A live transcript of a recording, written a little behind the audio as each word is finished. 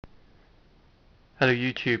Hello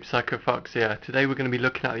YouTube, PsychoFox here. Today we're going to be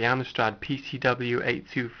looking at the Amstrad PCW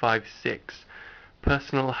 8256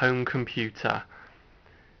 personal home computer.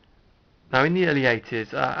 Now in the early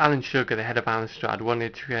 80s, Alan Sugar, the head of Amstrad,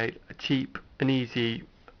 wanted to create a cheap and easy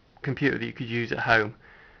computer that you could use at home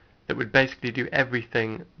that would basically do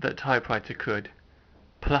everything that a typewriter could,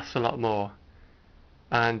 plus a lot more,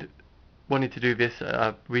 and wanted to do this at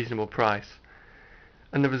a reasonable price.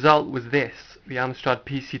 And the result was this, the Amstrad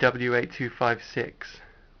PCW 8256,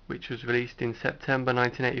 which was released in September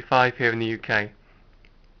 1985 here in the UK.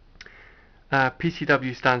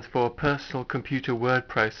 PCW stands for Personal Computer Word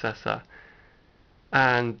Processor,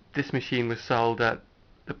 and this machine was sold at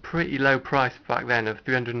a pretty low price back then of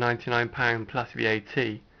 £399 plus VAT.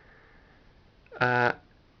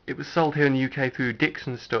 It was sold here in the UK through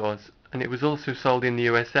Dixon stores, and it was also sold in the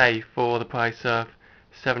USA for the price of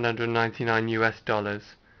 $799 US.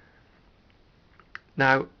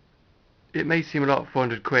 Now, it may seem a lot,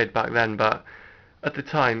 400 quid back then, but at the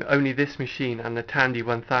time only this machine and the Tandy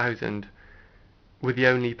 1000 were the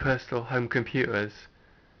only personal home computers,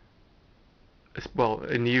 well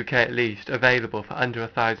in the UK at least, available for under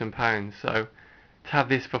 £1,000. So to have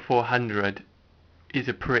this for 400 is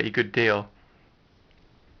a pretty good deal.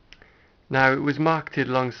 Now, it was marketed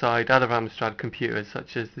alongside other Amstrad computers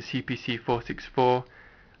such as the CPC 464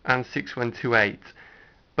 and 6128,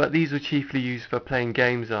 but these were chiefly used for playing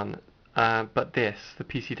games on. But this, the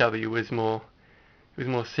PCW, was more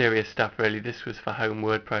serious stuff really. This was for home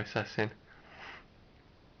word processing.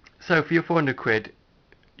 So for your 400 quid,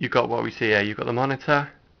 you got what we see here. You got the monitor,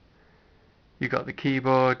 you got the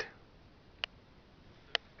keyboard,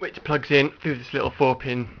 which plugs in through this little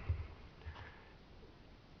 4-pin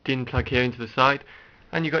DIN plug here into the side,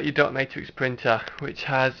 and you got your dot matrix printer, which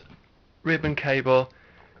has ribbon cable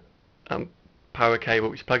and power cable,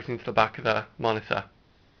 which plugs into the back of the monitor.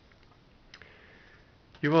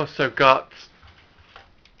 You've also got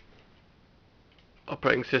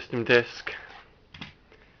operating system disk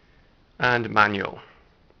and manual.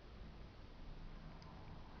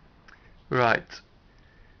 Right,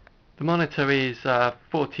 the monitor is a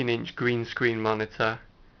 14-inch green screen monitor.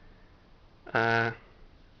 The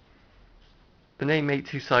name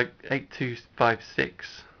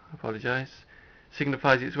 8256,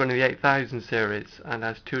 signifies it's one of the 8000 series and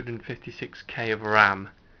has 256k of RAM.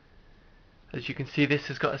 As you can see, this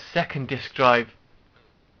has got a second disk drive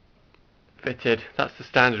fitted. That's the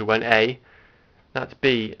standard one, A. That's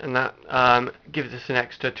B, and that gives us an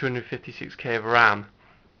extra 256k of RAM,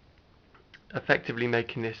 effectively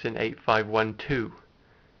making this an 8512.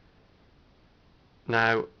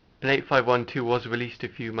 Now, an 8512 was released a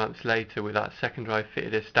few months later with that second drive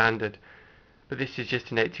fitted as standard, but this is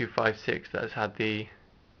just an 8256 that has had the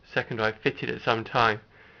second drive fitted at some time,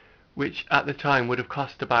 which at the time would have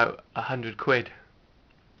cost about 100 quid.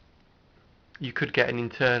 You could get an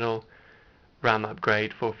internal RAM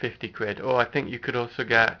upgrade for 50 quid, or I think you could also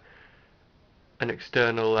get an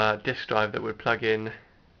external disk drive that would plug in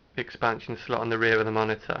the expansion slot on the rear of the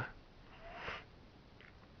monitor.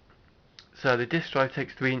 So the disk drive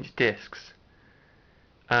takes 3-inch discs.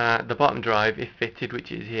 The bottom drive, if fitted,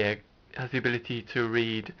 which is here, has the ability to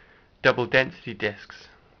read double density discs,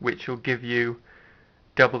 which will give you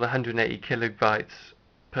double the 180 kilobytes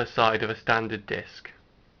per side of a standard disk.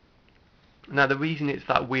 Now, the reason it's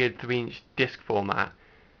that weird 3-inch disc format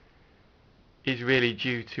is really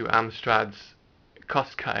due to Amstrad's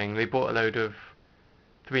cost cutting. They bought a load of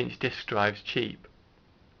 3-inch disc drives cheap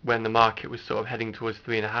when the market was sort of heading towards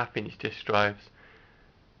 3.5-inch disc drives,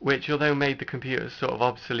 which, although made the computer sort of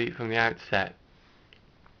obsolete from the outset,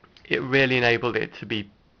 it really enabled it to be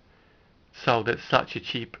sold at such a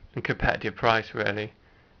cheap and competitive price, really.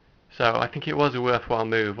 So I think it was a worthwhile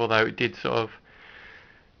move, although it did sort of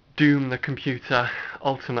doom the computer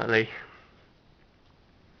ultimately.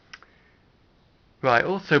 Right,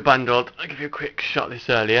 also bundled, I'll give you a quick shot of this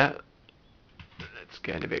earlier. Let's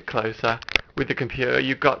get in a bit closer. With the computer,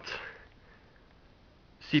 you've got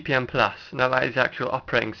CPM Plus. Now that is the actual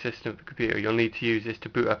operating system of the computer. You'll need to use this to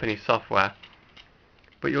boot up any software.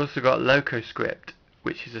 But you also got Locoscript,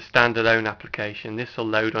 which is a standalone application. This will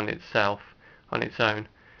load on itself, on its own.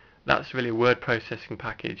 That's really a word processing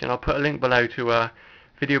package, and I'll put a link below to a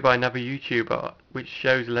video by another YouTuber which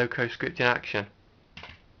shows Locoscript in action.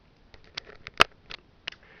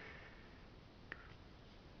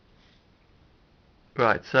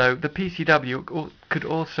 Right, so the PCW could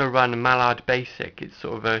also run Mallard Basic, its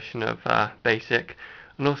sort of version of Basic,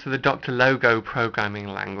 and also the Dr. Logo programming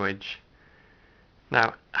language.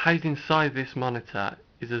 Now, housed inside this monitor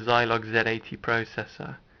is a Zilog Z80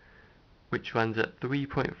 processor, which runs at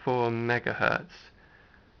 3.4 megahertz.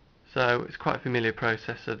 So it's quite a familiar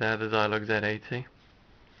processor there, the Zilog Z80.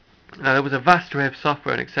 Now there was a vast array of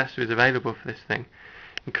software and accessories available for this thing,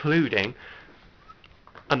 including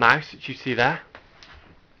a mouse, which you see there,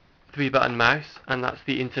 3-button mouse, and that's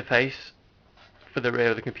the interface for the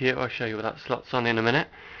rear of the computer. I'll show you what that slots on in a minute.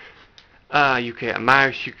 You could get a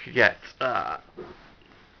mouse, you could get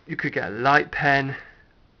a light pen,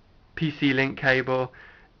 PC link cable,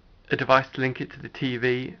 a device to link it to the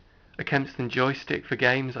TV, a Kempston joystick for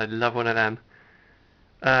games. I'd love one of them.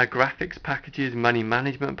 Graphics packages, money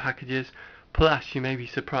management packages, plus, you may be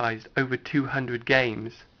surprised, over 200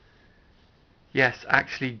 games. Yes,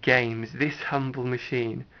 actually games. This humble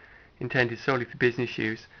machine, intended solely for business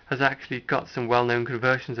use, has actually got some well-known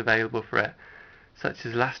conversions available for it, such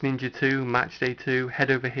as Last Ninja 2, Matchday 2, Head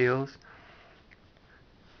Over Heels,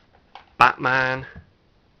 Batman,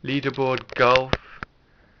 Leaderboard Golf.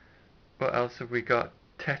 What else have we got?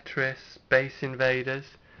 Tetris, Space Invaders.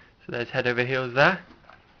 So there's Head Over Heels there,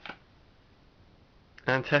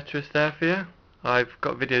 and Tetris there for you. I've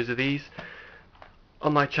got videos of these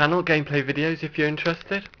on my channel, gameplay videos, if you're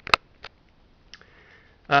interested.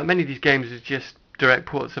 Many of these games are just direct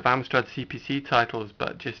ports of Amstrad CPC titles,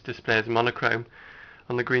 but just display as monochrome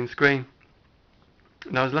on the green screen.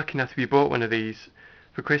 And I was lucky enough to be bought one of these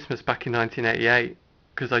for Christmas back in 1988,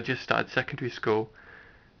 because I just started secondary school.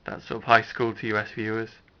 That's sort of high school to US viewers.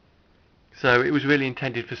 So it was really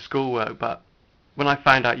intended for schoolwork, but when I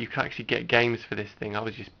found out you could actually get games for this thing, I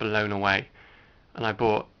was just blown away. And I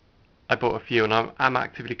bought a few, and I'm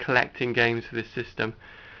actively collecting games for this system.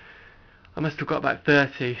 I must have got about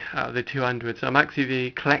 30 out of the 200, so I'm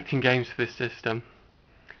actively collecting games for this system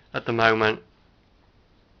at the moment.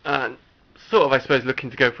 And sort of, I suppose, looking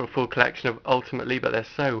to go for a full collection of ultimately, but they're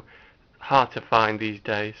so hard to find these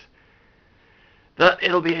days that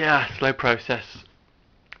it'll be a slow process.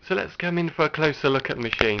 So let's come in for a closer look at the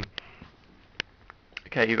machine.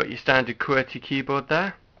 Okay, you've got your standard QWERTY keyboard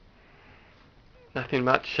there. Nothing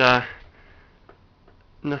much to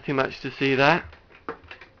see there.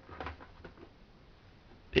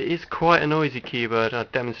 It is quite a noisy keyboard. I'll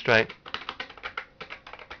demonstrate.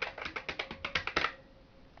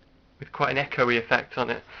 With quite an echoey effect on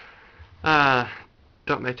it.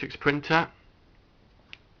 Dot matrix printer.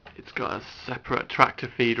 It's got a separate tractor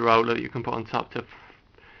feed roller that you can put on top to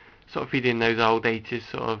sort of feed in those old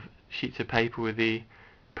 80s sort of sheets of paper with the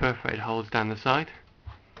perforated holes down the side.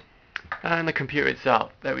 And the computer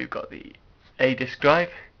itself, there we've got the A disk drive.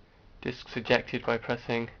 Disks ejected by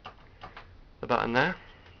pressing the button there.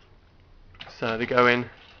 So they go in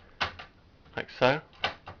like so.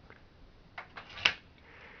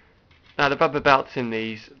 Now the rubber belts in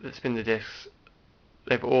these that spin the discs,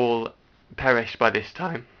 they've all perished by this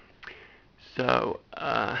time. So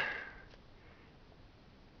I've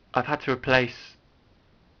had to replace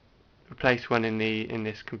one in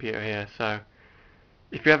this computer here. So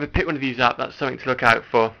if you ever pick one of these up, that's something to look out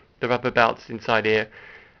for. The rubber belts inside here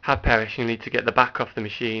have perished. You need to get the back off the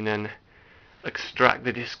machine and extract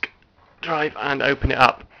the disk drive and open it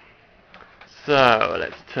up. So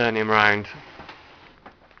let's turn him round.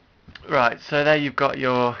 Right, so there you've got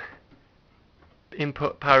your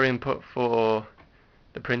power input for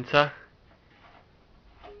the printer.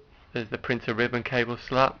 There's the printer ribbon cable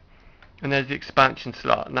slot, and there's the expansion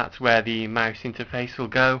slot, and that's where the mouse interface will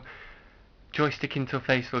go, joystick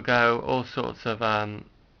interface will go, all sorts of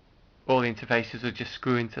all the interfaces will just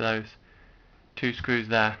screw into those two screws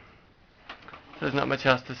there. So there's not much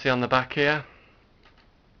else to see on the back here.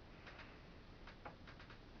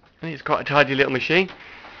 And it's quite a tidy little machine.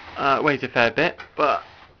 Weighs a fair bit, but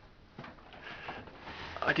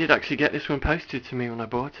I did actually get this one posted to me when I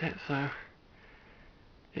bought it, so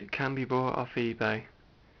it can be bought off eBay.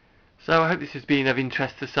 So I hope this has been of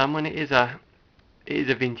interest to someone. It is a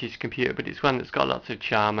vintage computer, but it's one that's got lots of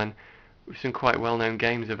charm and with some quite well-known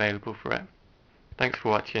games available for it. Thanks for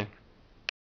watching.